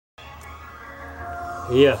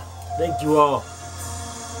Yeah, thank you all.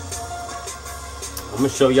 I'm gonna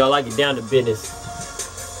show y'all I get down to business.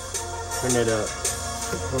 Turn it up.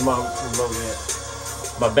 Where my remote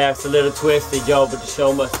at? My back's a little twisted, y'all, but the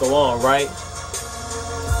show must go on, right?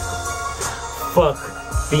 Fuck,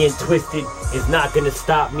 being twisted is not gonna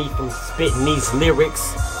stop me from spitting these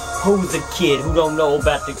lyrics. Who's a kid who don't know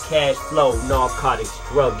about the cash flow? Narcotics,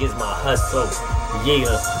 drug is my hustle.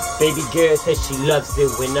 Yeah, baby girl says she loves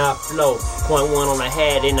it when I flow. 0.1 on the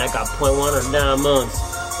head and I got 0.1 on diamonds.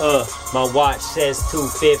 My watch says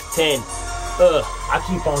 2:15. I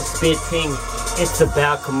keep on spitting. It's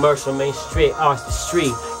about commercial, main street, arch the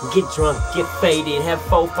street. Get drunk, get faded, have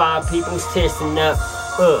 4-5 people testing up.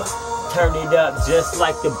 Turn it up just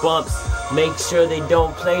like the bumps. Make sure they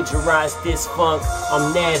don't plagiarize this funk.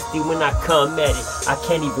 I'm nasty when I come at it. I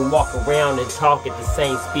can't even walk around and talk at the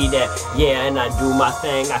same speed that, yeah, and I do my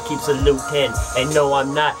thing. I keep saluting. And no,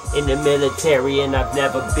 I'm not in the military and I've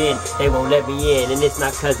never been. They won't let me in and it's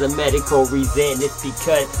not cause of medical reason. It's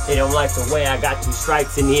because they don't like the way I got 2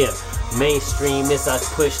 strikes in here. Mainstream as I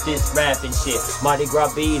push this rapping shit. Mardi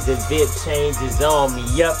Gras beads and VIP chains is on me.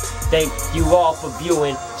 Yup, thank you all for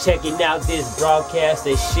viewing. Checking out this broadcast,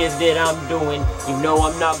 the shit that I'm doing. You know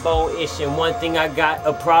I'm not bold-ish, and one thing I got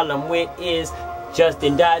a problem with is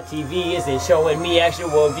Justin.TV isn't showing me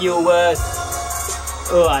actual viewers.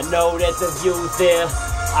 I know that the views there.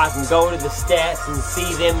 I can go to the stats and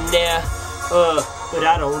see them there. But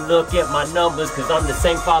I don't look at my numbers cause I'm the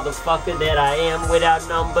same fatherfucker that I am without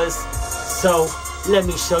numbers. So, let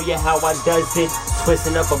me show you how I does it.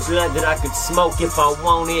 Twisting up a blunt that I could smoke if I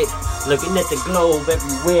want it. Looking at the globe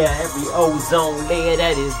everywhere, every ozone layer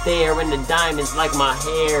that is there. And the diamonds like my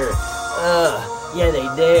hair. Yeah, they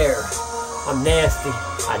there. I'm nasty,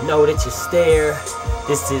 I know that you stare.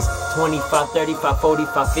 This is 25, 35,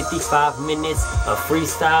 45, 55 minutes of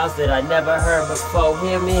freestyles that I never heard before,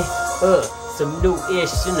 hear me? Some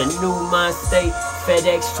new-ish in a new mind state.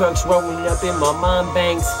 FedEx trucks rolling up in my mind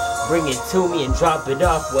banks. Bring it to me and drop it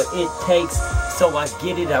off what it takes. So I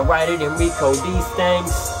get it, I write it and recode these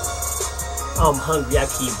things. I'm hungry, I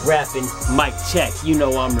keep rapping. Mic check, you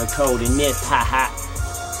know I'm recording this, haha.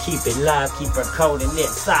 Keep it live, keep recording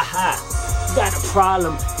this, haha. Got a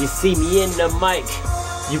problem, you see me in the mic.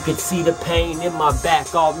 You can see the pain in my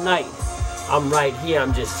back all night. I'm right here,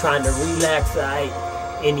 I'm just trying to relax,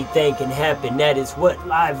 anything can happen, that is what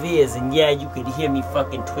live is. And yeah, you could hear me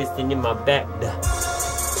fucking twisting in my back.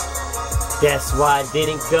 That's why I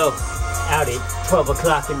didn't go out at 12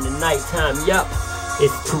 o'clock in the nighttime. Yup,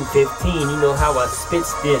 it's 2:15, you know how I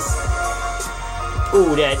spits this.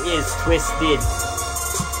 Ooh, that is twisted.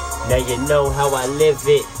 Now you know how I live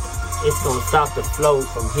it. It's gonna stop the flow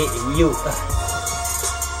from hitting you.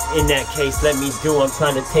 In that case, let me do. I'm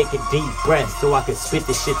trying to take a deep breath so I can spit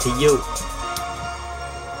the shit to you.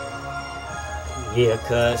 Yeah,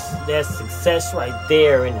 cuz that's success right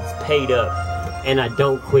there and it's paid up. And I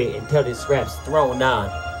don't quit until this rap's thrown on.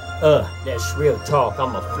 That's real talk.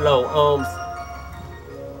 I'ma flow,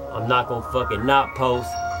 I'm not gonna fucking not post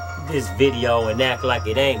this video and act like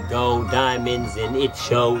it ain't gold, diamonds, and it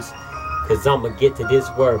shows. Cause I'ma get to this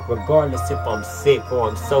work regardless if I'm sick or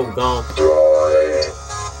I'm so gone.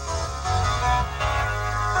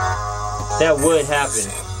 That would happen.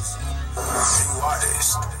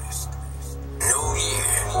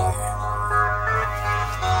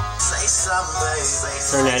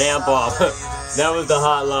 Turn that amp off. That was the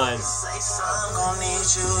hotline.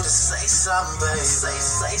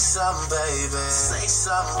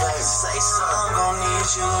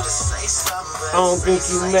 I don't think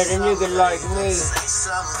you met a nigga like me.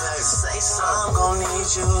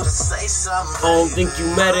 I don't think you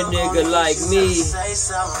met a nigga like me.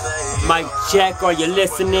 Mic check, are you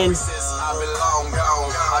listening?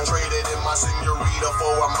 I traded in my senorita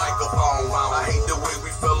for a microphone. I hate the way we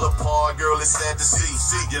fell apart, girl, it's sad to see.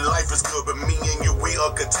 Your life is good, but me and you, we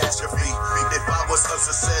a catastrophe. If I was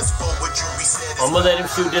unsuccessful, would you be satisfied? I'm gonna let him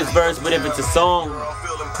shoot this verse, but if it's a song,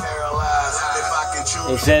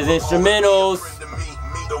 it says instrumentals.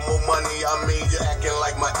 The more money I made, you're acting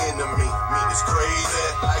like my enemy. It's crazy,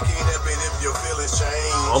 I can't help it if your feelings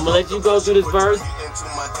change. I'm gonna let you go through this verse.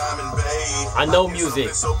 I know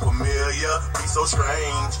music. So familiar, be so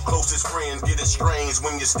strange. Closest friends get estranged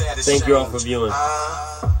when your status. Thank you all for viewing.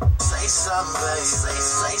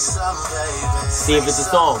 See if it's a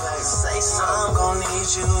song.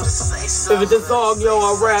 If it's a song, yo,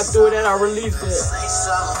 I rap through it and I release it.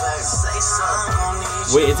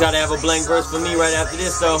 Wait until I have a blank verse for me right after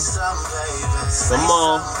this, though. Come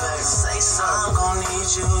on.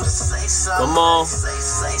 Come on. I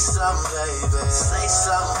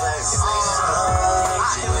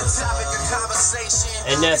am the topic of conversation.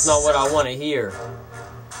 And that's not what I want to hear.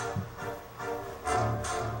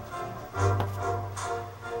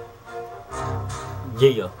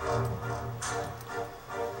 Yeah.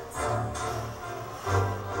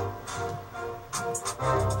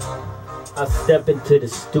 I step into the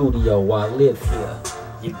studio, I live here.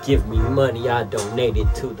 You give me money, I donate it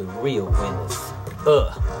to the real winners.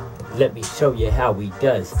 Let me show you how he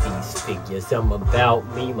does these figures. I'm about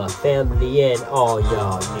me, my family, and all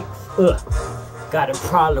y'all niggas. Got a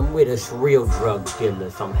problem with us real drug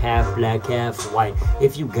dealers. I'm half black, half white,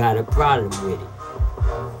 if you got a problem with it.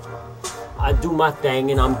 I do my thing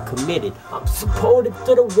and I'm committed. I'm supportive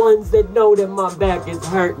to the ones that know that my back is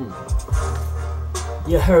hurting.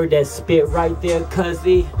 You heard that spit right there,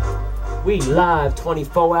 cuzzy? We live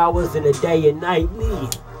 24 hours in a day and nightly.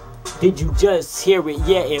 Did you just hear it?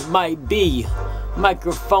 Yeah, it might be.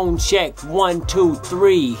 Microphone check, 1, 2,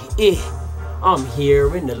 3. I'm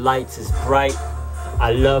here and the lights is bright.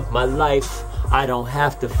 I love my life. I don't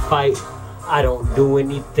have to fight. I don't do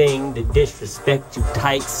anything to disrespect you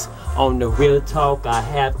tykes. On the real talk, I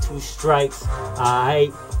have 2 strikes.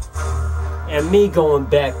 Alright. And me going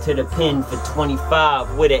back to the pen for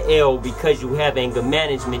 25 with an L because you have anger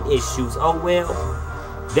management issues. Oh well,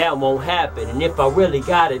 that won't happen. And if I really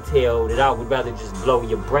gotta tell that, I would rather just blow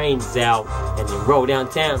your brains out and then roll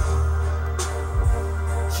downtown.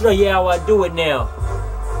 Show you how I do it now.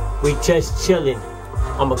 We just chillin'.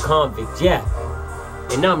 I'm a convict, yeah.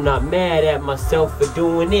 And I'm not mad at myself for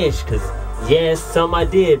doing this, cause yes, some I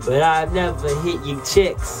did, but I've never hit you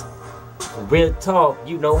chicks. Real talk,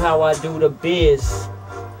 you know how I do the biz.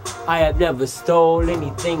 I have never stole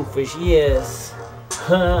anything for years.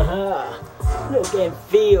 Look and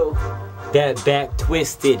feel that back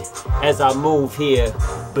twisted as I move here.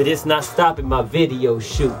 But it's not stopping my video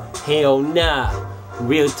shoot. Hell nah.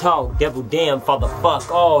 Real talk, devil damn, father fuck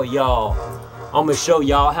all y'all. I'ma show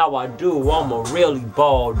y'all how I do. I'ma really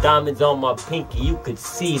ball. Diamonds on my pinky, you could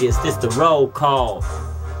see this. This the roll call.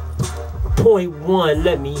 Point 1,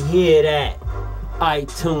 let me hear that.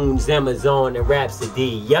 iTunes, Amazon, and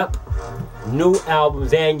Rhapsody, yup. New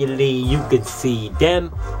albums annually, you can see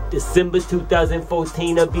them. December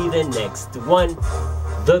 2014 will be the next one.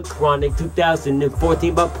 The Chronic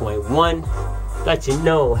 2014 by Point 1. Let you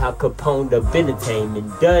know how Capone the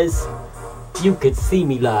entertainment does. You could see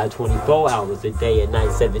me live 24 hours a day and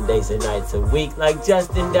night, 7 days and nights a week, like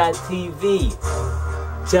Justin.tv.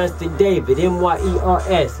 Justin David,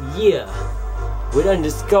 MYERS, yeah. With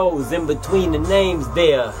underscores in between the names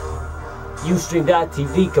there.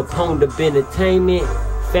 Ustream.tv, Capone the entertainment.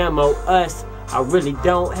 Famo us, I really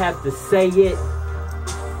don't have to say it.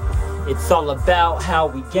 It's all about how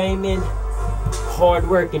we gaming. Hard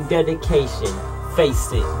work and dedication,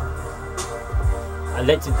 face it. I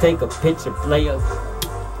let you take a picture, player.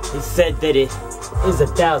 He said that it is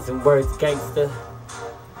 1,000 words, gangster.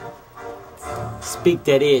 Speak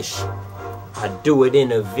that ish. I do it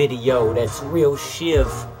in a video that's real shiv.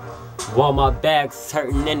 While my back's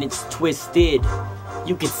hurting and it's twisted.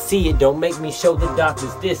 You can see it, don't make me show the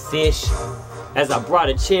doctors this ish. As I brought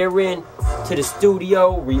a chair in to the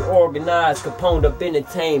studio, reorganized Capone the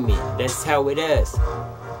entertainment. That's how it is.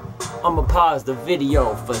 I'ma pause the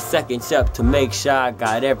video for a second up to make sure I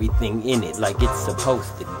got everything in it like it's supposed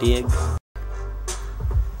to, dig?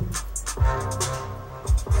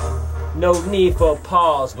 No need for a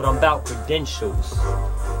pause, but I'm about credentials.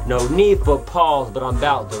 No need for a pause, but I'm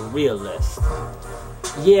about the realist.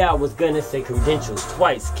 Yeah, I was gonna say credentials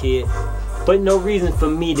twice, kid. But no reason for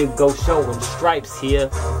me to go showing stripes here.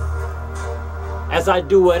 As I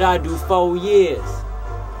do what I do 4 years.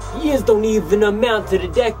 Years don't even amount to the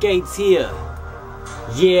decades here.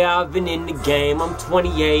 Yeah, I've been in the game, I'm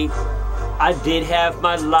 28. I did have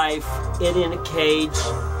my life in a cage.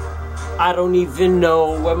 I don't even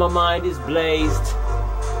know where my mind is blazed.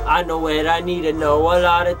 I know that I need to know a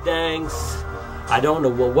lot of things. I don't know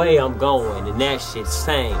what way I'm going, and that shit's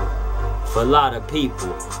same for a lot of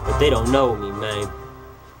people, but they don't know me, man.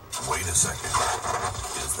 Wait a second.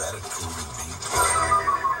 Is that a groovy beat?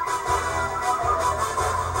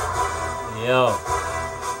 Yo.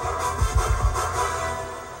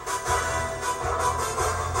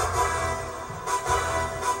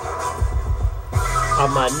 I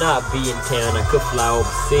might not be in town, I could fly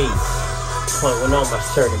overseas. Point one on my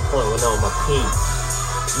shirt and point one on my piece.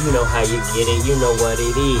 You know how you get it, you know what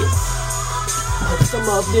it is. Some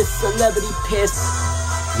of this celebrity piss.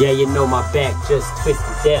 Yeah, you know my back just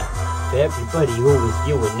twisted there. For everybody who is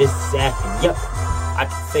viewing this acting, yup. I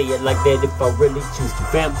can say it like that if I really choose to,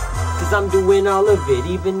 fam. Cause I'm doing all of it,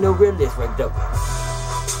 even the realest right there.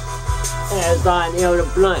 As I inhale the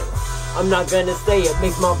blunt, I'm not gonna say it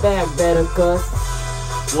makes my bag better, cuz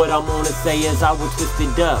What I'm gonna say is I was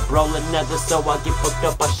twisted up, roll another so I get fucked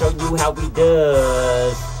up. I show you how we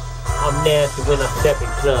does. I'm nasty when I step in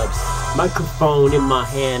clubs. Microphone in my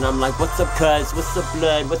hand, I'm like, what's up cuz, what's up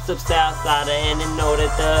blood, what's up Southsider, and you know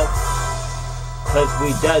that cause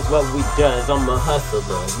we does what we does. I'm a hustler,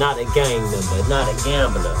 not a gang member, not a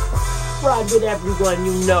gambler. Ride with everyone,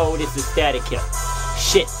 you know this is Static here.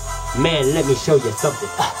 Shit, man, let me show you something.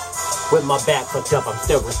 With my back fucked up, I'm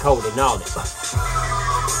still recording all it.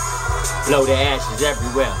 Blow the ashes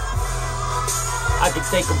everywhere. I can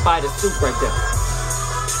take a bite of soup right there.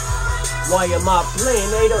 Why am I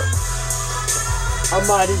playing, Ada? I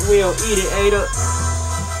might as well eat it, Ada.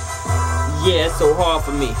 Yeah, it's so hard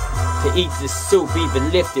for me to eat this soup,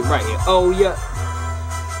 even lift it right here. Oh yeah.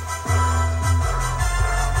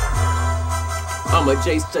 I'ma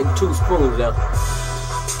just take 2 spoons out.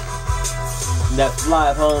 That's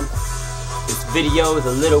live, home. This video is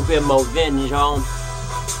a little bit more vintage, home.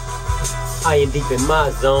 I am deep in my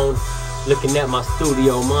zone, looking at my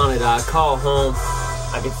studio monitor. I call home,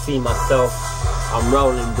 I can see myself. I'm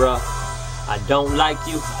rolling, bruh. I don't like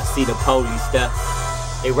you, I see the police stuff.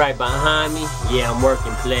 They right behind me, yeah, I'm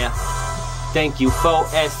working, player. Thank you for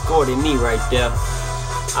escorting me right there.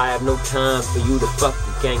 I have no time for you to fuck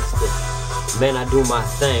the gangster. Man, I do my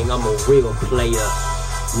thing, I'm a real player.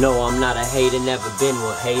 No, I'm not a hater, never been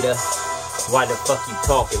one hater. Why the fuck you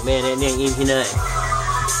talking, man? That ain't even nothing.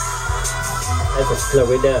 Let's just slow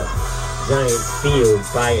it up. Giant field,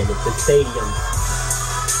 buying at the stadiums.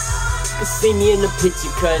 You can see me in the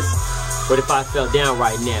picture, cuz. What if I fell down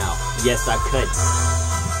right now? Yes, I could.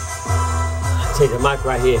 Take the mic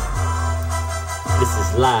right here. This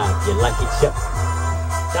is live, you like it, Chuck?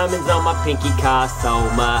 Diamonds on my pinky car, so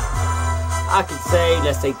I could say,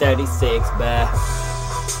 let's say 36, but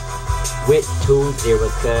with 2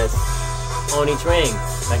 zeros, cuz on each ring,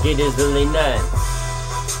 like it is really none.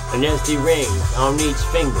 An empty ring on each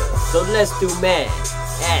finger. So let's do math,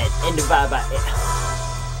 add, and divide by it.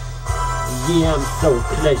 Yeah, I'm so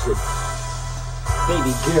pleasured.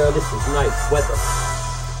 Baby girl, this is nice weather.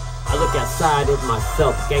 I look outside at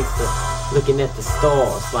myself, gangster, looking at the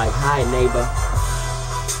stars like, hi neighbor,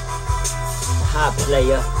 hi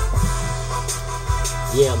player.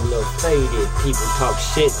 Yeah, I'm a little faded. People talk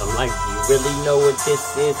shit. I'm like, you really know what this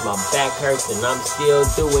is? My back hurts and I'm still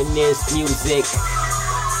doing this music.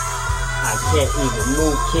 I can't even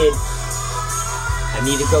move, kid. I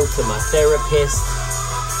need to go to my therapist.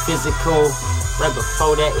 Physical, right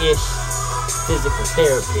before that ish. Physical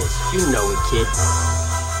therapist, you know it, kid.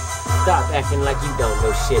 Stop acting like you don't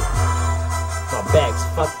know shit. My back's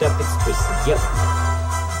fucked up, it's twisted, yep.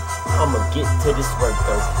 I'ma get to this work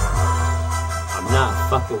though. I'm not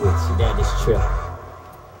fucking with you, that is true.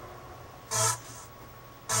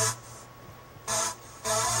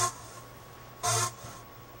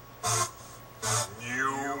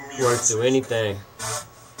 Work through anything.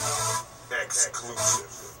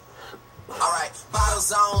 Exclusive. Alright,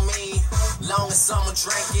 bottles on me, long as someone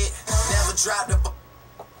drank it, never dropped a.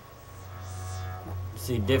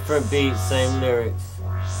 See, different beats, same lyrics.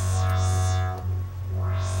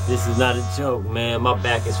 This is not a joke, man. My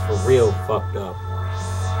back is for real fucked up.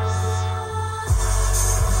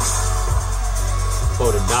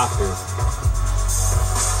 For the doctors.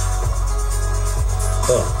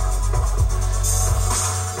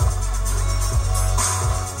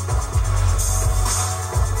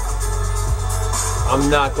 I'm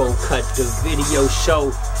not gonna cut the video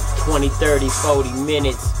show 20, 30, 40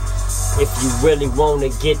 minutes. If you really wanna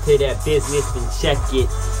get to that business, then check it.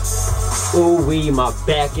 Ooh wee, my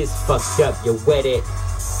back is fucked up, you wet it.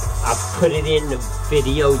 I put it in the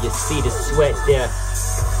video, you see the sweat there.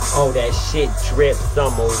 Oh, that shit drips,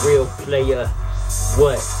 I'm a real player.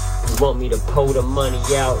 What, you want me to pull the money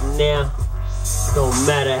out now? Don't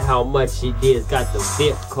matter how much it is, got the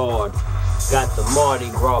VIP card. Got the Mardi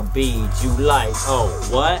Gras beads, you like, oh,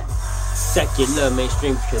 what? Secular,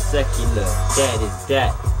 mainstream, secular, that is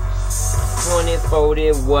that. 20,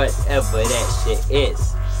 40, whatever that shit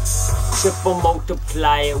is. Triple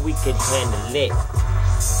multiply it, we could handle it.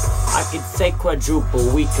 I could say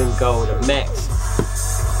quadruple, we can go to max.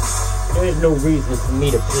 There is no reason for me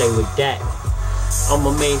to play with that. I'm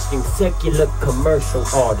a mainstream secular commercial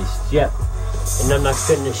artist, yep. And I'm not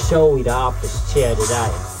gonna show you the office chair that I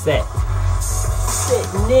am set.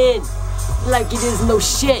 Sitting in like it is no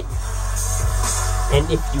shit. And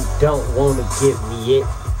if you don't wanna give me it,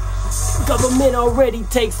 government already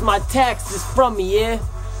takes my taxes from me, yeah?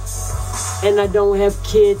 And I don't have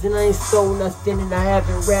kids and I ain't sold nothing and I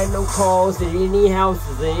haven't ran no calls at any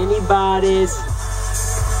houses or anybody's.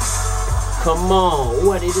 Come on,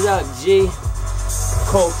 what is up, G?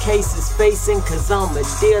 Cold cases facing, cause I'm a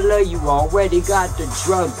dealer. You already got the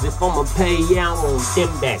drugs. If I'ma pay you, I want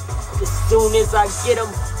them back. As soon as I get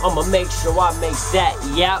them, I'ma make sure I make that,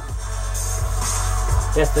 yep.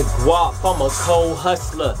 That's the guap, I'm a cold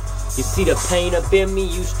hustler. You see the pain up in me,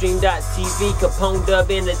 Ustream.tv, Capone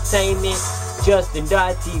Dub Entertainment,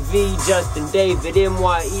 Justin.tv, Justin David,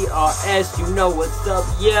 MYERS, you know what's up,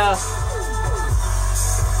 yeah.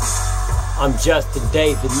 I'm Justin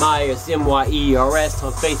David Myers, MYERS,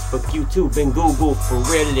 on Facebook, YouTube, and Google for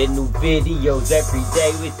real. And new videos every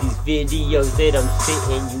day with these videos that I'm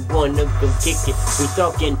spitting. You wanna go kick it? We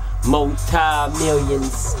talking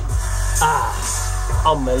multi-millions.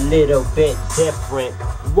 I'm a little bit different.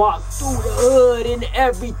 Walk through the hood and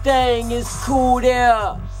everything is cool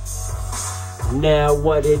there. Now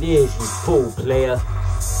what it is, you fool player.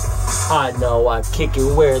 I know I kick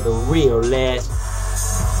it where the real last.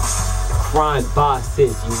 Crime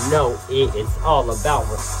bosses, you know it. It's all about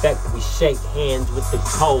respect. We shake hands with the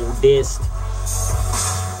coldest.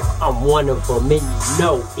 I'm one of them and you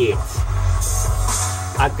know it.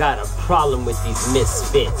 I got a problem with these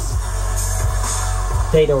misfits.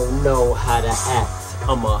 They don't know how to act.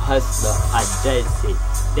 I'm a hustler, I does it.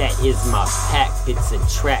 That is my pack, it's a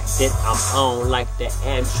track that I'm on like the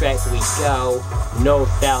Amtrak. We go north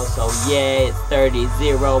south, so yeah, it's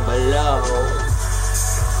 30-0 below.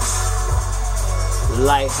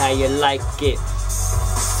 Like how you like it.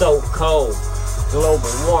 So cold. Global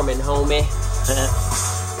warming, homie.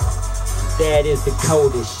 That is the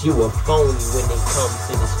coldest. You a phony when it comes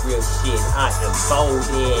to this real shit. I am bold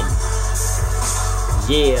in.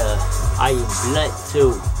 Yeah, I am blunt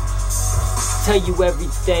too. Tell you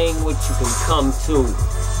everything what you can come to.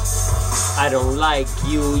 I don't like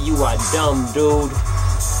you, you are dumb, dude.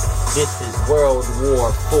 This is World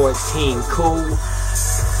War 14, cool?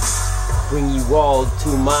 Bring you all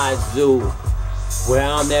to my zoo, where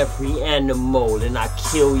I'm every animal and I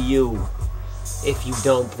kill you if you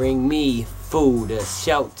don't bring me food or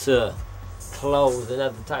shelter, clothes and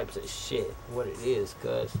other types of shit. What it is,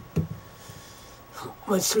 cuz.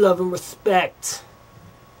 Much love and respect.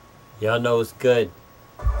 Y'all know it's good.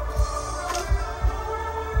 I'm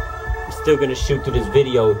still gonna shoot through this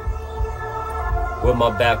video with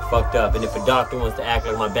my back fucked up. And if a doctor wants to act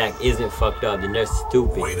like my back isn't fucked up, then they're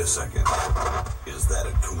stupid. Wait a second. Is that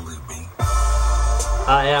a Cooley beat?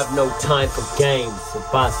 I have no time for games.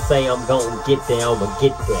 If I say I'm gonna get there, I'ma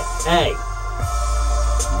get there. Hey.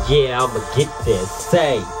 Yeah, I'ma get there.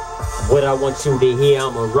 Say what I want you to hear,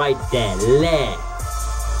 I'ma write that. Laugh.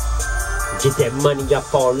 Get that money, I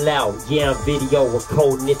fall out. Yeah, I'm video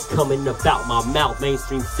recording, it's coming up out my mouth.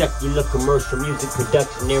 Mainstream, secular, commercial music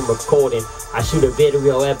production and recording. I shoot a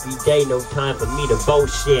video every day, no time for me to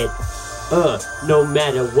bullshit. No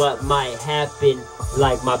matter what might happen.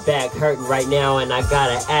 Like my back hurting right now and I got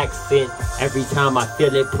an accent. Every time I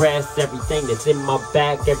feel it press, everything that's in my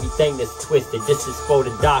back, everything that's twisted. This is for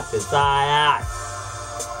the doctors,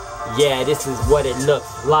 yeah, this is what it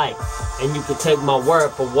looks like. And you can take my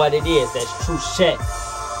word for what it is. That's true shit.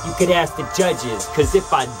 You could ask the judges. Cause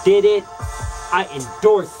if I did it, I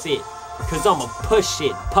endorse it. Cause I'ma push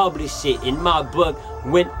it, publish it in my book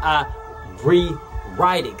when I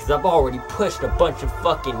rewrite it. Cause I've already pushed a bunch of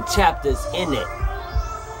fucking chapters in it.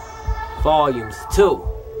 Volumes 2,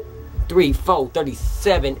 3, 4,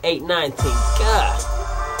 37, 8, 19. God.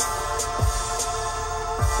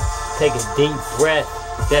 Take a deep breath.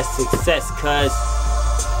 That's success, cuz.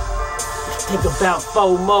 Think about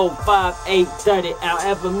 4 more, 5, 8, 30,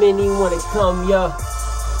 however many wanna come, yeah.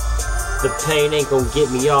 The pain ain't gonna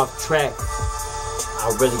get me off track.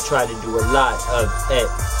 I really try to do a lot of it.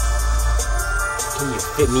 Can you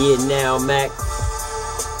fit me in now, Mac?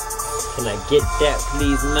 Can I get that,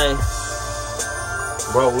 please, man?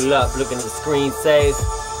 Roll up, look at the screen save.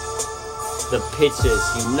 The pictures,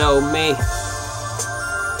 you know me.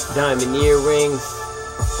 Diamond earrings.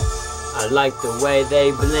 I like the way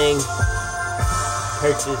they bling.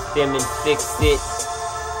 Purchase them and fix it.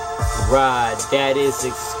 Ride, that is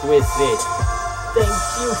exquisite. Thank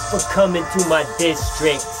you for coming to my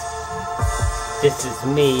district. This is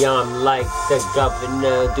me, I'm like the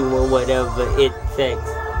governor, doing whatever it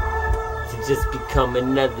takes to just become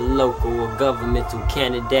another local or governmental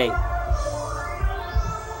candidate.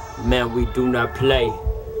 Man, we do not play.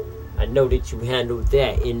 I know that you handle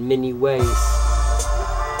that in many ways.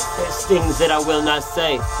 There's things that I will not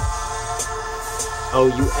say. Oh,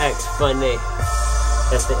 you act funny.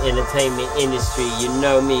 That's the entertainment industry, you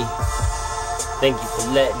know me. Thank you for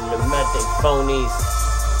letting them out, they phonies.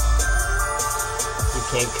 You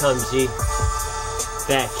can't come, G.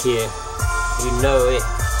 Back here, you know it.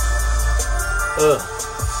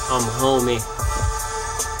 I'm homie.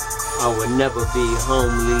 I would never be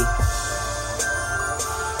homely.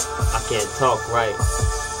 I can't talk right.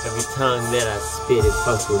 Every tongue that I spit, it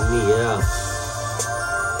fucks with me, yeah.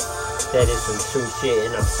 That is some true shit,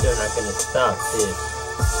 and I'm still not gonna stop this.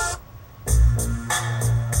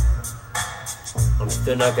 I'm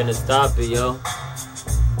still not gonna stop it, yo.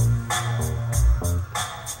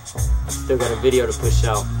 Still got a video to push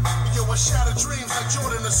out. Yo, I shatter dreams like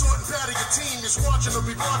Jordan, assaulting Patty, your team is watching to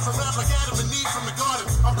be brought from rap like Adam and Eve from the garden.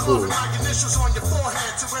 I'm carving my initials on your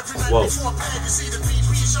forehead, so every night before bed you see the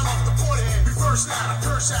BP shut off the forehead. Reverse that, I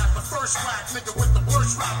curse at the first whack, nigga with the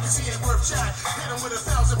worst rap, cause he ain't worth jack. Hit him with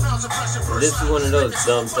 1,000 pounds of pressure. This is one of those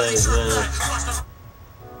dumb things, man.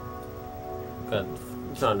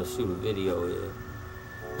 I'm trying to shoot a video here.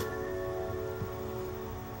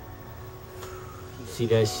 You see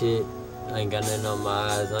that shit? I ain't got nothing on my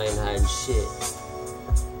eyes, I ain't hiding shit.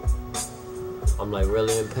 I'm like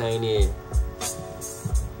really in pain here.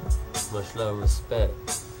 Much love and respect.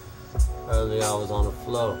 Earlier I was on the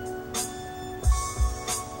floor.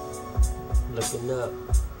 Looking up.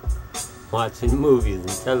 Watching movies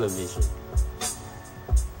and television.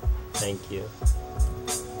 Thank you.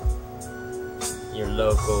 Your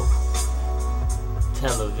local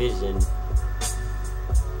television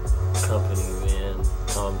company, man.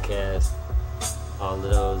 Comcast. All of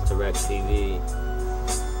those, DirecTV,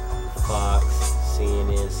 Fox,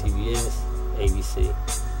 CNN, CBS, ABC,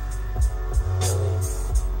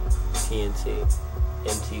 TNT,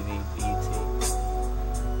 MTV, BET,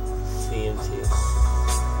 CMT.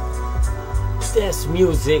 That's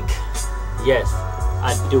music. Yes,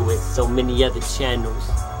 I do it. So many other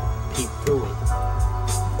channels peep through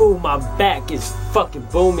it. Ooh, my back is fucking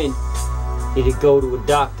booming. Need to go to a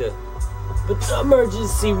doctor, but the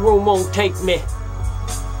emergency room won't take me.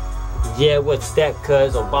 Yeah, what's that,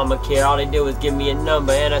 cuz? Obamacare, all they did was give me a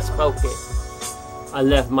number and I spoke it. I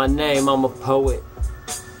left my name, I'm a poet.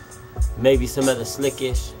 Maybe some other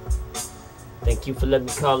slickish. Thank you for letting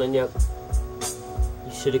me call in, yup.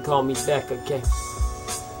 You should've called me back, okay?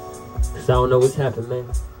 Cause I don't know what's happened, man.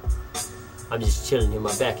 I'm just chilling here,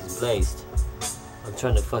 my back is blazed. I'm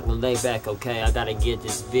trying to fucking lay back, okay? I gotta get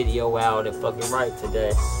this video out and fucking right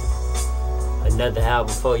today. Another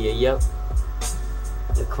album for you, yup.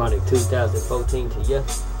 The Chronic 2014 to you.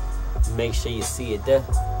 Make sure you see it there.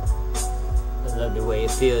 I love the way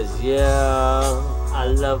it feels, yeah. I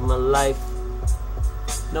love my life.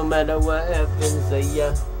 No matter what happens,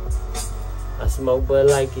 yeah. I smoke bud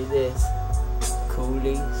like it is.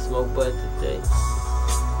 Coolly, smoke bud today.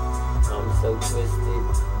 I'm so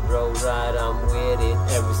twisted. Road ride, I'm with it.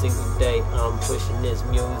 Every single day, I'm pushing this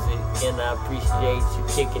music. And I appreciate you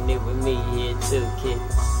kicking it with me here too, kid.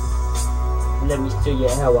 Let me show you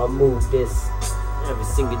how I move this. Every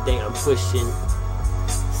single day I'm pushing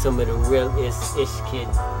some of the realest ish kid.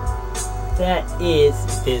 That is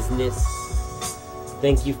business.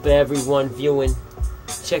 Thank you for everyone viewing,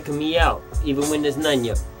 checking me out, even when there's none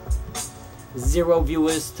yet. 0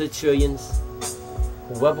 viewers to trillions.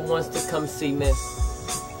 Whoever wants to come see me,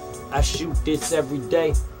 I shoot this every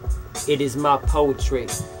day. It is my poetry.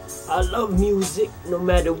 I love music no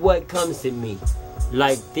matter what comes to me.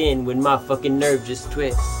 Like then when my fucking nerve just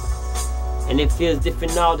twist. And it feels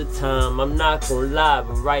different all the time, I'm not gonna lie,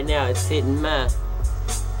 but right now it's hitting mine.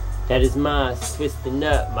 That is mine, twisting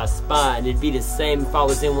up my spine. It'd be the same if I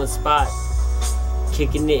was in one spot.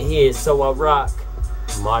 Kicking it here so I rock.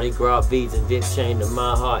 Mardi Gras beads and dip chain to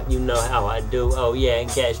my heart. You know how I do, oh yeah, and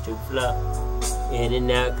cash to fly. In and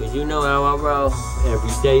out, cause you know how I roll. Every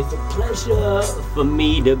day's a pleasure for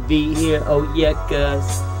me to be here, oh yeah,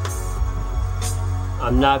 cuz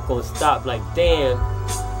I'm not gonna stop like damn.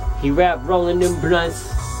 He rap rolling them blunts.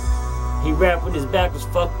 He rap when his back was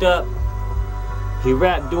fucked up. He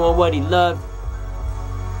rap doing what he loved.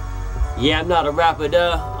 Yeah, I'm not a rapper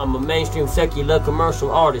duh. I'm a mainstream secular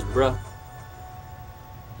commercial artist, bruh.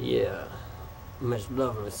 Yeah, much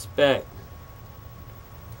love and respect.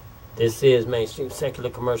 This is mainstream secular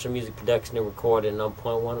commercial music production and recording on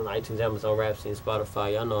 .1 on iTunes, Amazon, Rhapsody, and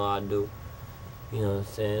Spotify. Y'all know how I do. You know what I'm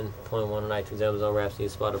saying? .1 on iTunes, Amazon, Rhapsody,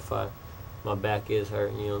 and Spotify. My back is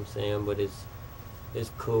hurting, you know what I'm saying? But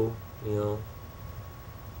it's cool, you know.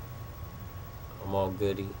 I'm all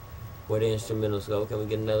goody. Where the instrumentals go? Can we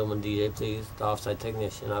get another one, DJ, please? The offsite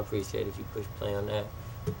technician, I appreciate it if you push play on that.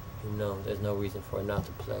 You know, there's no reason for it not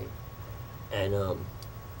to play. And,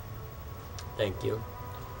 thank you.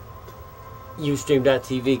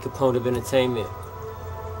 Ustream.tv, component of entertainment.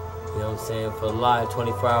 You know what I'm saying? For live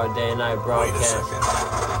 24-hour day and night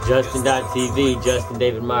broadcast. Justin.tv, Justin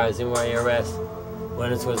David Myers, NYRS.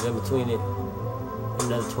 When it's in between it.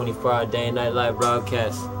 Another 24-hour day and night live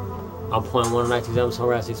broadcast. I'm .1 on iTunes, Amazon,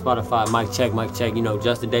 Rap, Spotify, mic check, you know,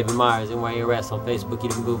 Justin David Myers, NYRS on Facebook, you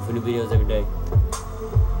can Google for new videos every day.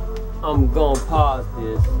 I'm gonna pause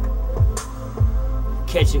this,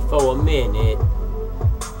 catch it for a minute.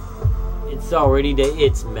 It's already the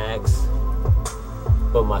It's Max,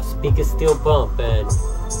 but my speaker's still bumping.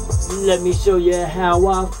 Let me show you how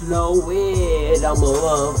I flow it. I'm a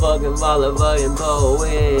motherfucking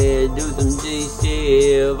poet. Do some G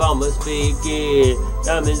shit, I'ma speak it.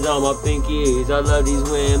 Diamonds on my pinkies, I love these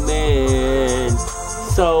women.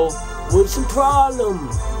 So, what's your problem?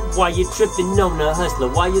 Why you tripping on the hustler?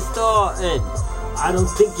 Why you starting? I don't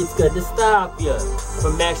think it's gonna stop ya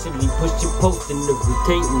from actually pushing, posting, and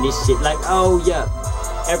rotating this shit like, oh yeah.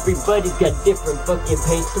 Everybody's got different fucking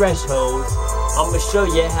pain thresholds. I'ma show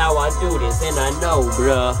you how I do this, and I know,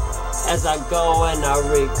 bruh. As I go and I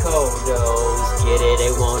record those, get it,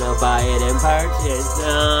 they wanna buy it and purchase.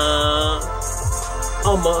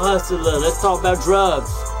 I'm a hustler, let's talk about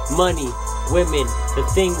drugs, money, women, the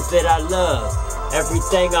things that I love.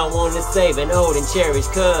 Everything I wanna save and hold and cherish,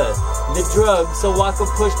 cause the drugs, so I can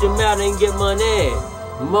push them out and get money.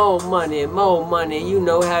 More money, you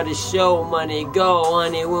know how to show money go,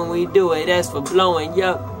 honey, when we do it, that's for blowing,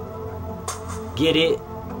 yup. Get it?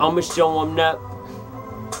 I'ma show them up.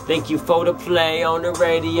 Thank you for the play on the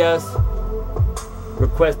radius.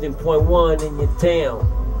 Requesting .1 in your town.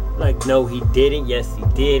 Like, no he didn't, yes he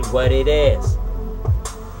did, what it is.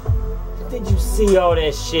 Did you see all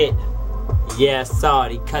that shit? Yeah, I saw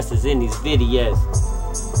it, he cusses in these videos.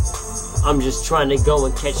 I'm just trying to go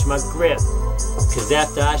and catch my grip. Cause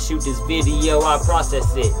after I shoot this video, I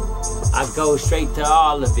process it. I go straight to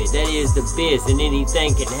all of it. That is the biz, and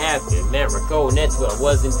anything can happen. Man, recording that's what I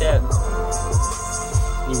wasn't there.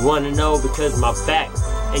 You wanna know because my back,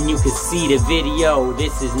 and you can see the video.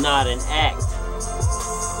 This is not an act.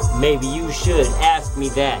 Maybe you should ask me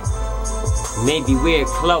that. Maybe we're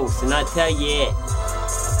close, and I tell you it.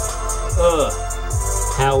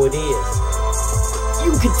 How it is.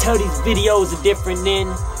 You can tell these videos are different than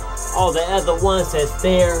all the other ones that's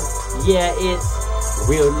there. Yeah, it's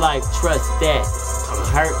real life, trust that. I'm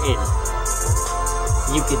hurting.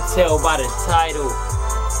 You can tell by the title,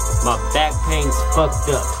 my back pain's fucked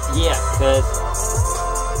up. Yeah, cuz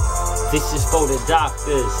this is for the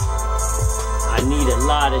doctors. I need a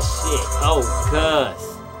lot of shit. Oh, cuz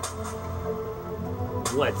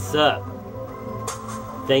what's up?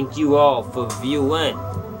 Thank you all for viewing.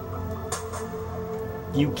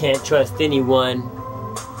 You can't trust anyone.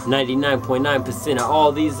 99.9% of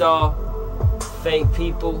all these are fake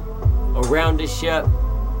people around the shop.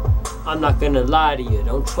 I'm not gonna lie to you,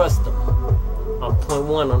 don't trust them. I'm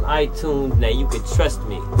 .1 on iTunes, now you can trust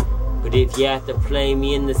me. But if you have to play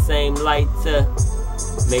me in the same light to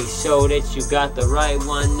make sure that you got the right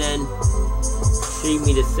one, then treat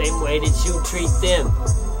me the same way that you treat them.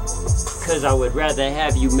 Cause I would rather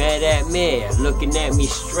have you mad at me, looking at me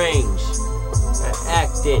strange, or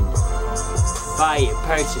acting. Buy it,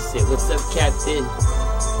 purchase it. What's up, Captain?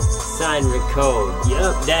 Sign record.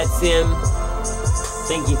 Yup, that's him.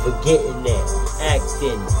 Thank you for getting that.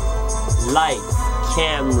 Acting. Lights,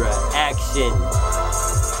 camera, action.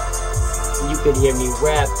 You could hear me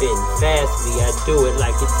rapping fastly. I do it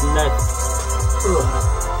like it's nothing.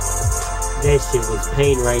 That shit was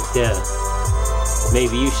pain right there.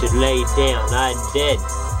 Maybe you should lay down. I'm dead.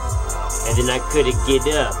 And then I couldn't get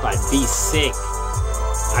up. I'd be sick.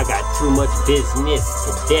 I got too much business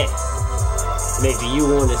today. Maybe you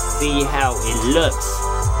wanna see how it looks.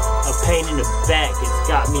 A pain in the back, it's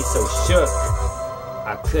got me so shook.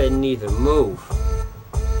 I couldn't even move.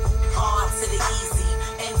 Hard to the easy,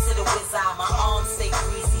 and to the wizard. My arms stay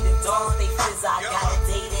greasy, the dogs they fizz. I got a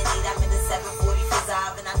date at 8, I'm in the 740 fizz.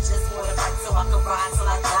 And I just wanna bike so I can ride till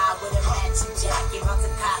I die with a matching jacket. About to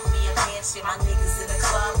cop me a mansion. My niggas in the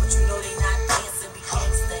club, but you know they not dancing. We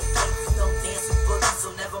gangsta, gangsta don't dance with boogies. So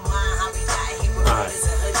never mind how we got here with hoodies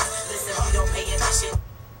and hoodies. Listen, we don't pay admission.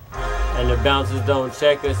 And the bouncers don't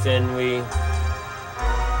check us, and we...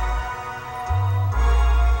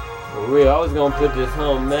 For real, I was gonna put this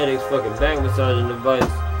Homemedics fucking back massaging device,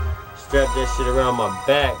 strap that shit around my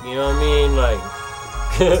back, you know what I mean? Like...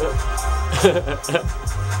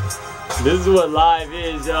 This is what live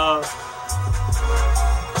is, y'all.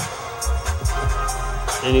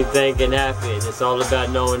 Anything can happen. It's all about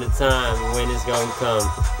knowing the time and when it's gonna come.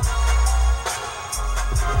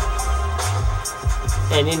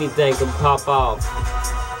 And anything can pop off.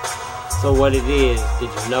 So what it is, did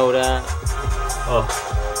you know that? Oh,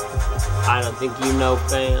 I don't think you know,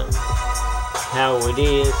 fam. How it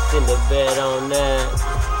is, in the bed on that.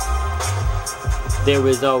 There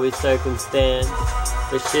is always circumstance.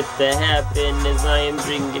 for shit to happen as I am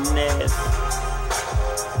drinking ass.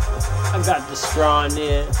 I got the straw in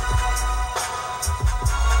there.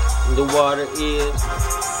 The water is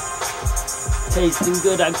tasting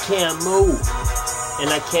good, I can't move. And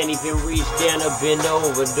I can't even reach down or bend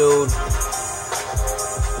over, dude.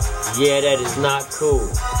 Yeah, that is not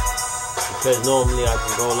cool. Because normally I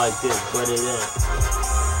can go like this, but it ain't.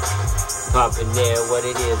 Pop in there, what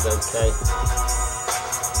it is, okay?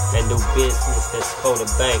 And do business, that's for the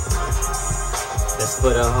bank. That's for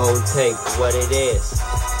the whole take, what it is.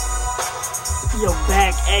 Your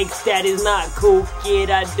back aches, that is not cool, kid,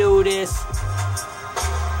 I do this.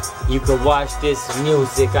 You can watch this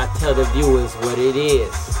music, I tell the viewers what it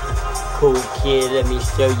is. Cool kid, let me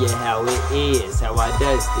show you how it is, how I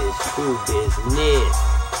does this true business.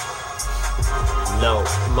 No,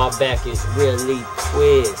 my back is really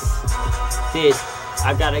twisted.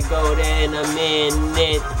 I gotta go there in a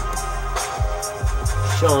minute.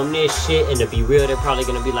 Show them this shit, and to be real, they're probably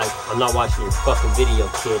gonna be like, I'm not watching your fucking video,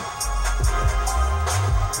 kid.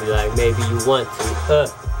 Be like, maybe you want to,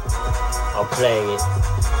 I'm playing it.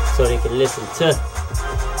 So they can listen to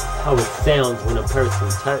how it sounds when a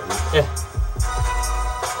person's hurting.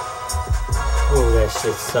 Oh, that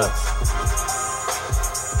shit sucks.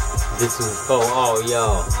 This is for all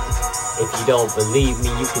y'all. If you don't believe me,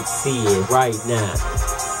 you can see it right now.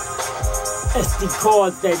 SD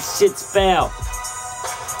cards, that shit's foul.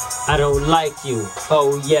 I don't like you.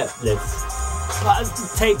 Oh, yeah,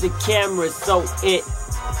 let's tape the camera so it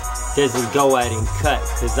doesn't go out and cut,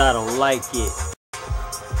 cause I don't like it.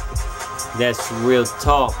 That's real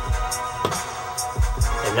talk.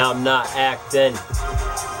 And I'm not acting.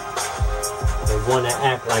 They wanna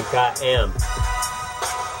act like I am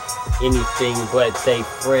anything but they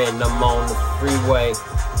friend. I'm on the freeway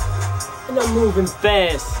and I'm moving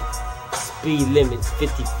fast. Speed limit's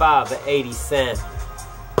 55 or 80 cents.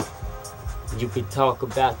 You could talk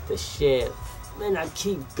about the shit. Man, I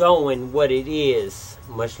keep going what it is.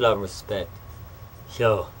 Much love and respect.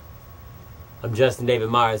 Yo. I'm Justin David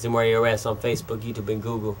Myers, and where your ass on Facebook, YouTube, and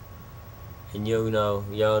Google. And y'all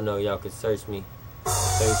know y'all can search me on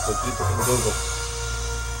Facebook, YouTube, and Google.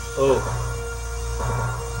 Oh.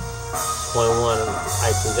 21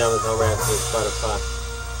 iTunes, Amazon, Rapture, Spotify.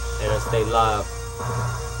 And I stay live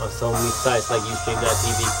on so many sites like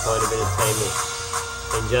Ustream.tv, Point of Entertainment.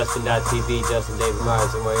 And Justin.tv, Justin David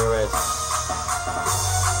Myers, and where your ass.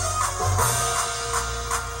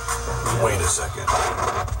 Wait a second.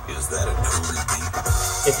 Is that a cool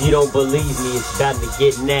beat? If you don't believe me, it's about to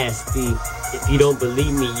get nasty. If you don't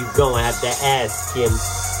believe me, you gonna have to ask him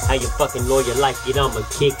how your fucking lawyer like it. I'ma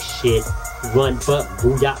kick shit. Run, but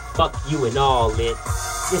booyah, fuck you and all it.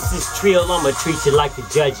 This is Trill, I'ma treat you like the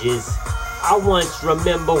judges. I once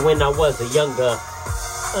remember when I was a younger,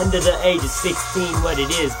 under the age of 16, what it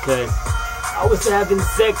is, cause I was having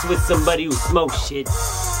sex with somebody who smoked shit.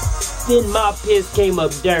 Then my piss came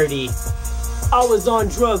up dirty. I was on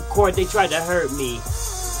drug court, they tried to hurt me.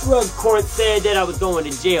 Drug court said that I was going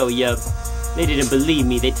to jail, yup. They didn't believe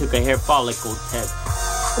me, they took a hair follicle test.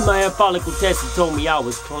 My hair follicle test told me I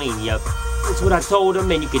was clean, yup. That's what I told them,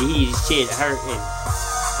 and you could hear this shit hurting.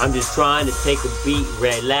 I'm just trying to take a beat,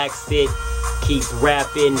 relax it, keep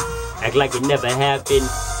rapping, act like it never happened.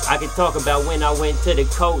 I can talk about when I went to the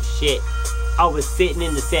coach shit. I was sitting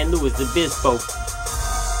in the San Luis Obispo.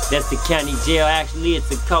 That's the county jail, actually it's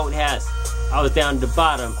a courthouse. I was down at the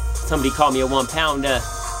bottom, somebody called me a 1 pounder.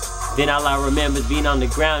 Then all I remember is being on the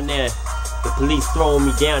ground there. The police throwing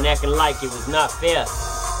me down, acting like it was not fair.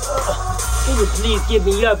 Can you please get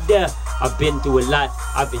me up there? I've been through a lot,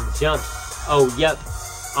 I've been jumped. Oh yep,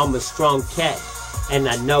 I'm a strong cat, and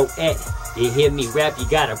I know it. You hear me rap, you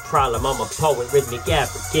got a problem. I'm a poet, rhythmic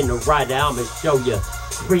African, a writer, I'ma show you.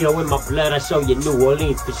 Rio in my blood, I show you New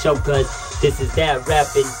Orleans for sure, cause this is that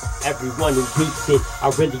rapping. Everyone who peeps it,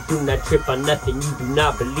 I really do not trip on nothing. You do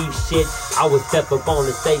not believe shit. I will step up on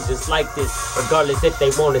the stage just like this, regardless if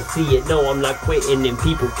they wanna see it. No, I'm not quitting, and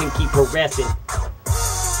people can keep harassing.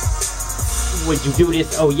 Would you do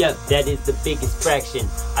this? Oh yeah, that is the biggest fraction.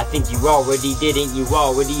 I think you already didn't. You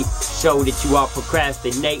already showed that you are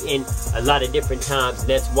procrastinating a lot of different times.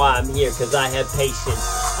 That's why I'm here, cause I have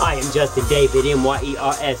patience. I am Justin David,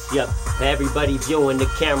 M-Y-E-R-S, yup. For everybody viewing the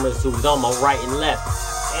cameras who's on my right and left,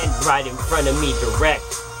 and right in front of me direct.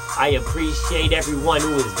 I appreciate everyone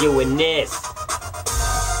who is viewing this.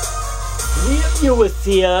 Yeah, viewers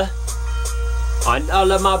here on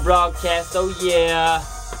all of my broadcasts, oh yeah.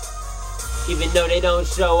 Even though they don't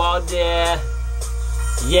show all there.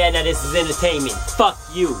 Yeah, now this is entertainment. Fuck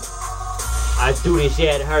you. I do this,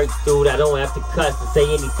 yeah, it hurts, dude. I don't have to cuss and say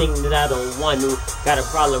anything that I don't want to. Got a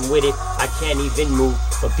problem with it, I can't even move.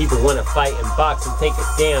 But people wanna fight and box and take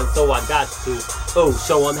us down, so I got to. Oh,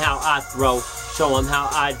 show them how I throw, show them how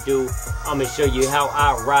I do. I'ma show you how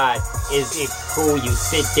I ride. Is it cool? You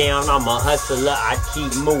sit down, I'm a hustler, I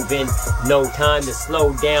keep moving. No time to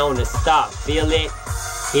slow down or stop. Feel it,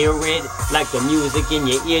 hear it, like the music in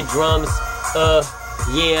your eardrums.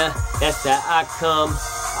 Yeah, that's how I come,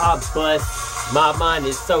 I bust. My mind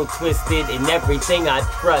is so twisted and everything I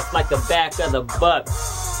trust like the back of the buck.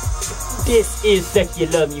 This is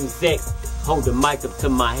secular music. Hold the mic up to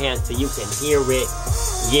my hand so you can hear it.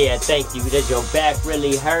 Yeah, thank you. Does your back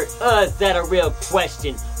really hurt? Is that a real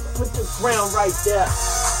question? Put the ground right there.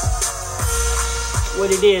 What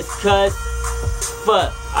it is, cuz?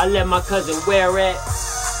 Fuck, I let my cousin wear it.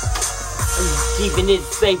 I'm just keeping it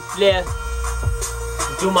safe left.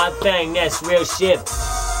 Do my thing, that's real shit.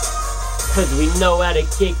 Cause we know how to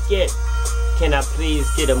kick it. Can I please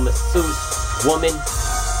get a masseuse woman?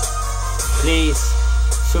 Please,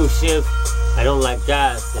 sous chef. I don't like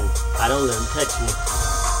guys and I don't let them touch me.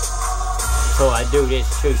 So I do this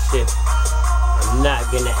true shit. I'm not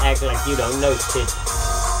gonna act like you don't know shit.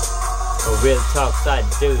 For real talks, I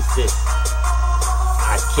do this.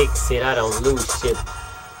 I kick shit, I don't lose shit.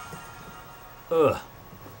 Ugh.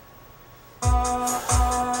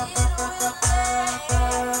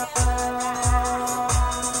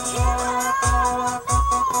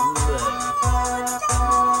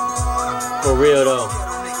 For real though.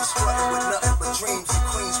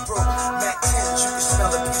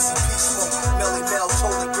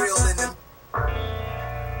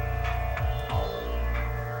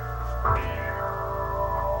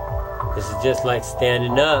 This is just like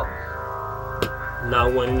standing up,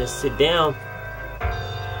 not wanting to sit down.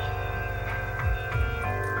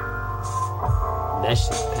 That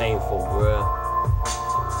shit's painful, bruh.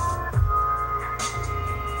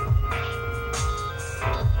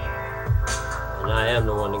 And I am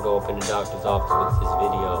the one to go up in the doctor's office with this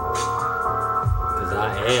video. Because I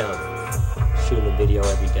am shooting a video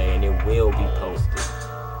every day and it will be posted.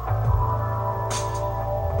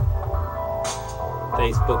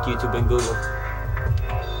 Facebook, YouTube, and Google.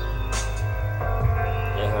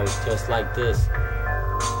 It hurts just like this.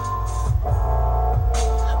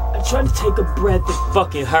 I try to take a breath, it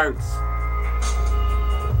fucking hurts.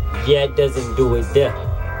 Yeah, it doesn't do it there.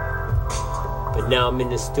 But now I'm in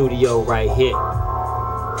the studio right here.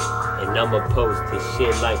 And I'ma post this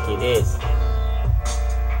shit like it is.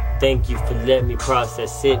 Thank you for letting me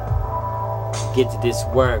process it. Get to this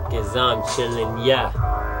work as I'm chilling, yeah.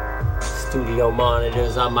 Studio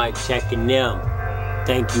monitors, I might check in them.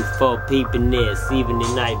 Thank you for peeping this, even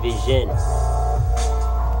in night vision.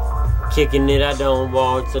 Kicking it, I don't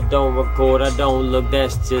watch, I don't record, I don't look,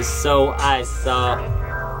 that's just so I saw.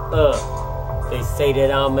 They say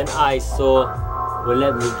that I'm an eyesore. Well,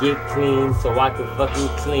 let me get clean so I can fucking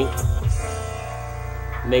clean.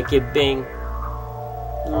 Make it bing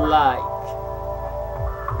like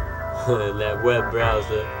that web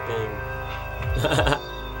browser thing.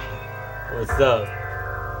 What's up?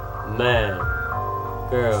 Man,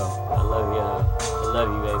 girl, I love y'all. I love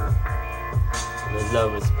you, baby. With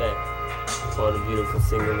love, respect. All the beautiful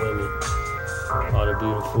single women. All the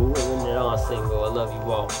beautiful women that are single. I love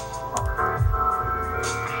you all.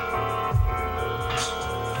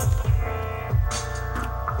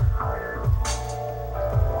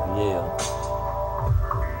 Yeah.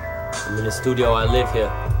 I'm in the studio, I live here. I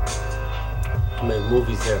make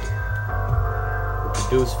movies here. We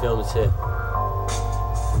produce films here.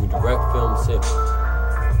 We direct films here.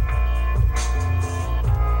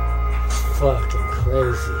 Fucking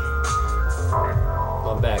crazy.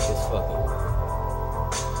 My back is fucking.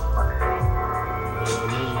 You know what I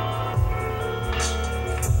mean?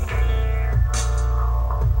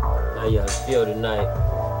 How y'all feel tonight?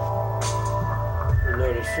 You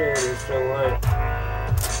know the show is so right.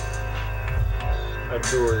 I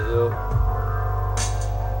do it, yo.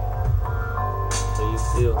 How you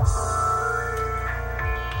feel?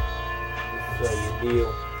 How you deal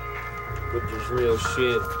with this real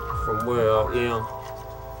shit from where I am.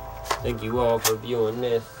 Thank you all for viewing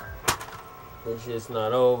this. This shit's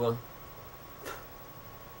not over.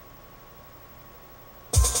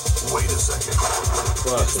 Wait a second.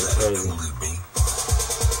 Fucking crazy.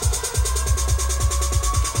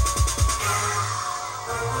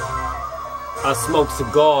 I smoke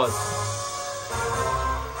cigars.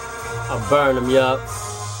 I burn them, yup.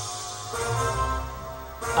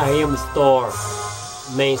 I am a star.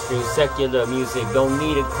 Mainstream secular music, don't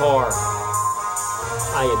need a car.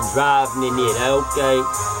 I am driving in it, okay?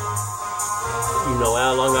 You know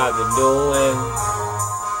how long I've been doing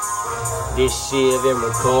this shit, been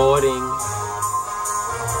recording.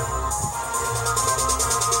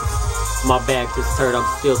 My back is hurt, I'm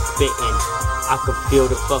still spitting. I can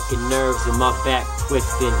feel the fucking nerves in my back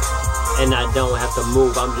twisting. And I don't have to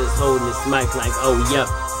move, I'm just holding this mic like, oh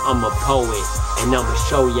yep, I'm a poet. And I'ma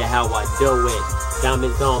show you how I do it.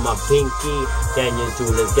 Diamonds on my pinky, Daniel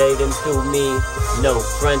Jewelers gave them to me. No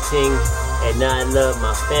fronting, and I love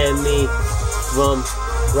my family. From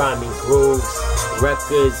rhyming grooves,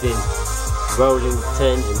 records, and Rolling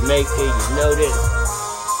Ton, Jamaica, you know this.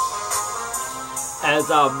 As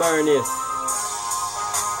I burn this,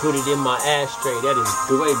 put it in my ashtray, that is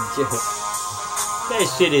great. That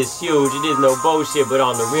shit is huge, it is no bullshit, but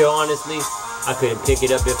on the real, honestly, I couldn't pick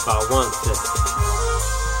it up if I want to.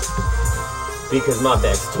 Because my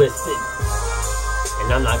back's twisted.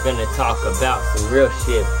 And I'm not gonna talk about some real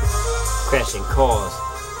shit. Crashing cars,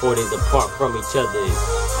 40s apart from each other,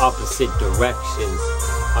 opposite directions.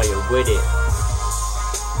 Are you with it?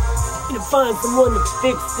 You need to find someone to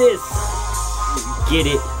fix this. Get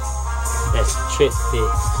it? That's twisted.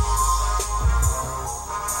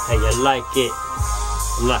 How you like it?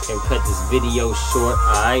 I'm not gonna cut this video short,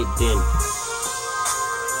 alright then.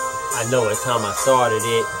 I know what time I started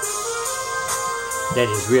it. That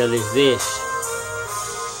is real as this.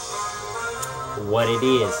 What it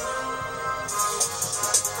is.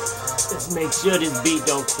 Let's make sure this beat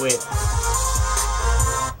don't quit.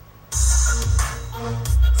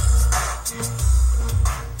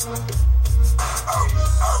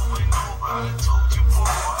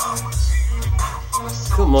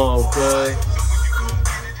 Come on, boy.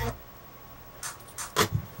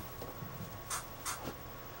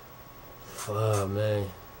 Fuck, man.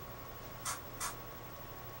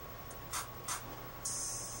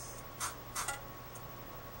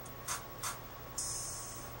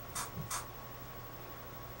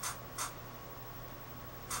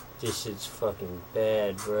 This shit's fucking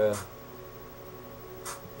bad, bro.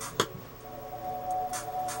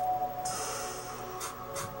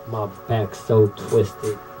 My back's so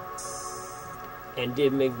twisted. And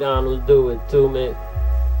did McDonald's do it too, man?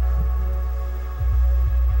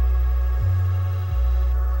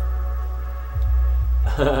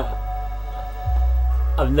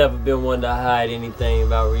 I've never been one to hide anything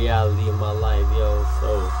about reality in my life, yo,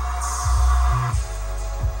 so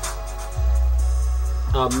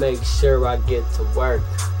I'll make sure I get to work.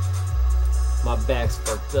 My back's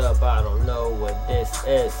fucked up, I don't know what this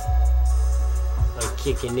is. I'm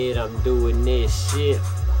kicking it, I'm doing this shit.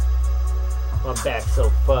 My back's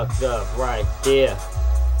so fucked up right there.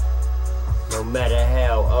 No matter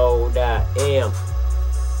how old I am,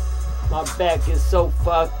 my back is so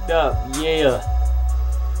fucked up, yeah.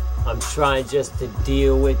 I'm trying just to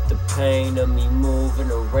deal with the pain of me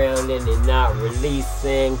moving around and it not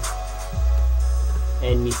releasing.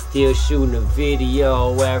 And me still shooting a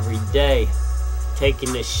video every day.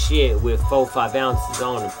 Taking the shit with 4-5 ounces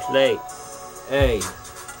on the plate. Hey,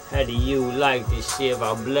 how do you like this shit if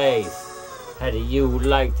I blaze? How do you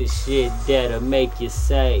like the shit that'll make you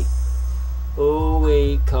say, ooh,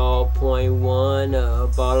 we call .1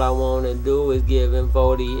 up. All I wanna do is give him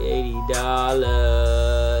 $40,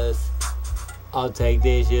 $80. I'll take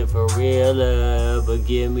this shit for real up, but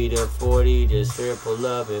give me the 40, just triple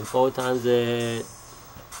up and 4 times that.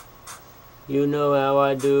 You know how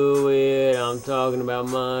I do it. I'm talking about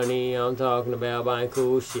money. I'm talking about buying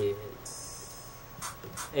cool shit.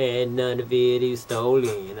 And none of it is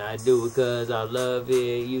stolen. I do it cause I love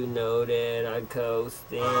it. You know that I'm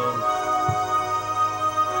coasting.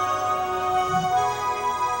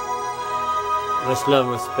 Much love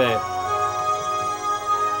and respect.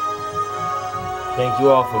 Thank you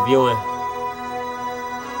all for viewing.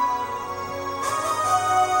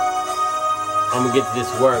 I'm gonna get to this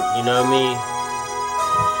work, you know what I mean?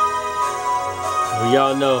 Well,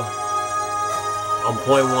 y'all know I'm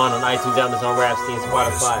 .1 on iTunes, Amazon, Rhapsody, and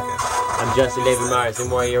Spotify. I'm Justin David Myers,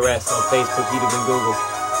 MRERS on Facebook, YouTube, and Google.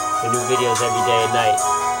 The new videos every day and night.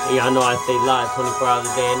 And y'all know I stay live 24 hours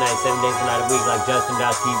a day and night, 7 days a night a week, like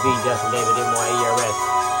Justin.tv, Justin David, MRERS,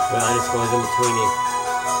 with underscores in between it.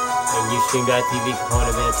 And Ustream.tv,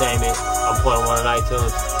 component of entertainment. I'm .1 on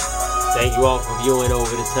iTunes. Thank you all for viewing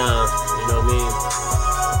over the time. You know what I mean?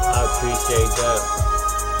 I appreciate that.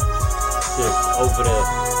 Just over the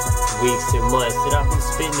weeks and months that I've been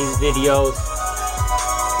spitting these videos,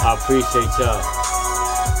 I appreciate y'all.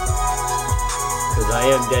 Cause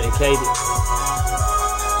I am dedicated.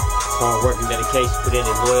 Hard work and dedication put in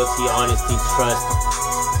loyalty, honesty, trust,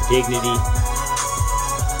 dignity.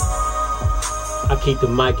 I keep the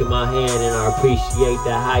mic in my hand and I appreciate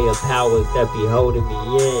the higher powers that be holding me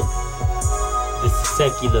in. This is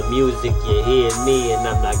secular music, you hear me, and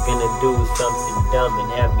I'm not gonna do something dumb and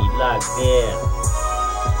have me locked down.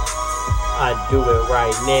 I do it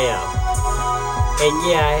right now. And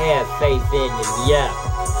yeah, I have faith in him, yeah.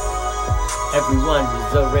 Everyone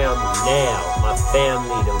is around me now. My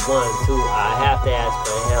family, the ones who I have to ask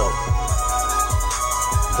for help.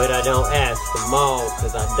 But I don't ask them all,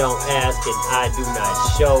 cause I don't ask and I do not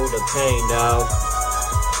show the pain, dog.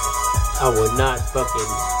 I will not fucking...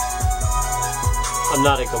 I'm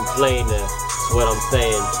not a complainer, is what I'm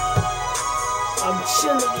saying. I'm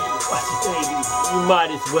chilling and you watch it, baby. You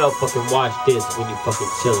might as well fucking watch this when you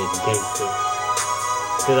fucking chilling, gangster.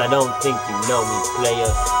 Cause I don't think you know me,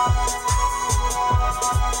 player.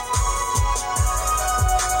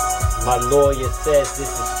 My lawyer says this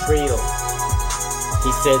is real.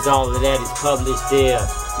 He says all of that is published there.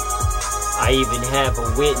 I even have a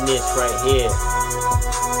witness right here.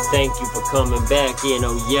 Thank you for coming back in,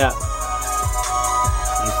 oh yeah.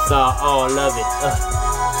 You saw all of it.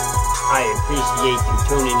 I appreciate you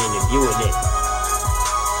tuning in and viewing it.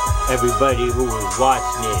 Everybody who was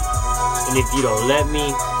watching it. And if you don't let me,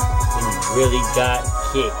 then you really got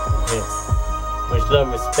kicked. Much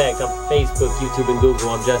love and respect. I'm Facebook, YouTube, and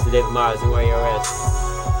Google. I'm Justin David Myers, NYRS.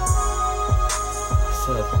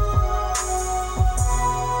 What's up?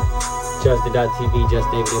 Justin.tv,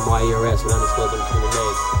 Just David NYRS, with undisclosed between the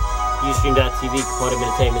names. Ustream.tv, Component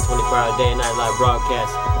Entertainment, 24 hour day and night live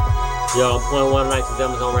broadcast. Yo, I'm playing one night to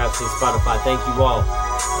Amazon Raps and Spotify. Thank you all.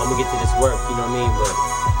 I'm gonna get to this work, you know what I mean? But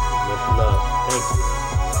much love. Thank you.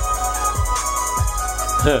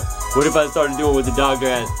 What if I started doing what the doctor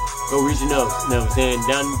has? Go reach your nose. You know what I'm saying?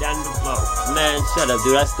 Down the floor. Man, shut up,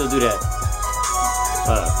 dude. I still do that.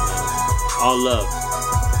 Man. All love.